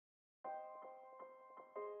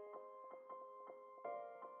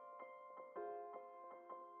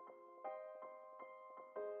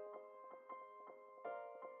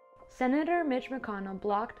Senator Mitch McConnell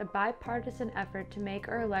blocked a bipartisan effort to make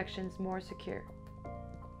our elections more secure.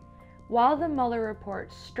 While the Mueller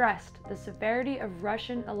report stressed the severity of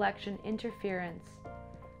Russian election interference,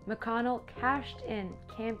 McConnell cashed in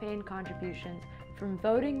campaign contributions from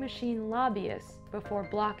voting machine lobbyists before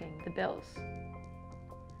blocking the bills.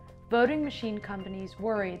 Voting machine companies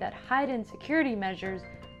worry that heightened security measures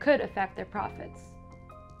could affect their profits.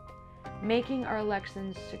 Making our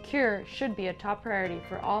elections secure should be a top priority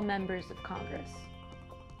for all members of Congress.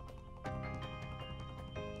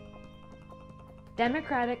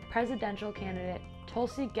 Democratic presidential candidate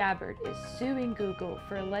Tulsi Gabbard is suing Google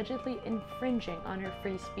for allegedly infringing on her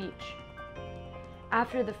free speech.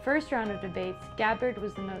 After the first round of debates, Gabbard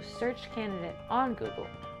was the most searched candidate on Google.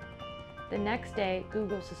 The next day,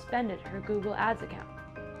 Google suspended her Google Ads account.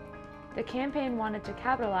 The campaign wanted to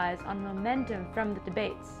capitalize on momentum from the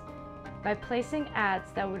debates by placing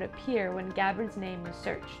ads that would appear when Gabbard's name was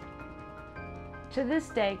searched. To this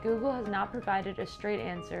day, Google has not provided a straight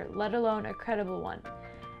answer, let alone a credible one,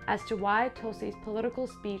 as to why Tulsi's political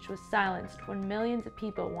speech was silenced when millions of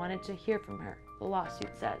people wanted to hear from her, the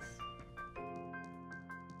lawsuit says.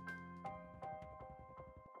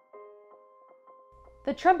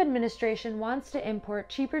 The Trump administration wants to import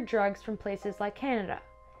cheaper drugs from places like Canada,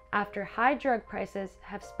 after high drug prices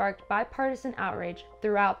have sparked bipartisan outrage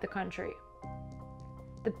throughout the country.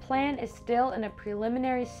 The plan is still in a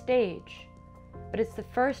preliminary stage, but it's the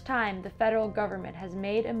first time the federal government has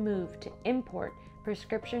made a move to import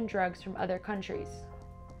prescription drugs from other countries.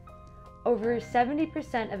 Over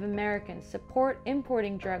 70% of Americans support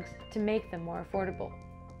importing drugs to make them more affordable,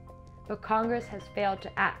 but Congress has failed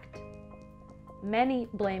to act. Many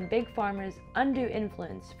blame Big Pharma's undue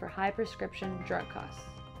influence for high prescription drug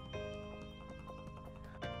costs.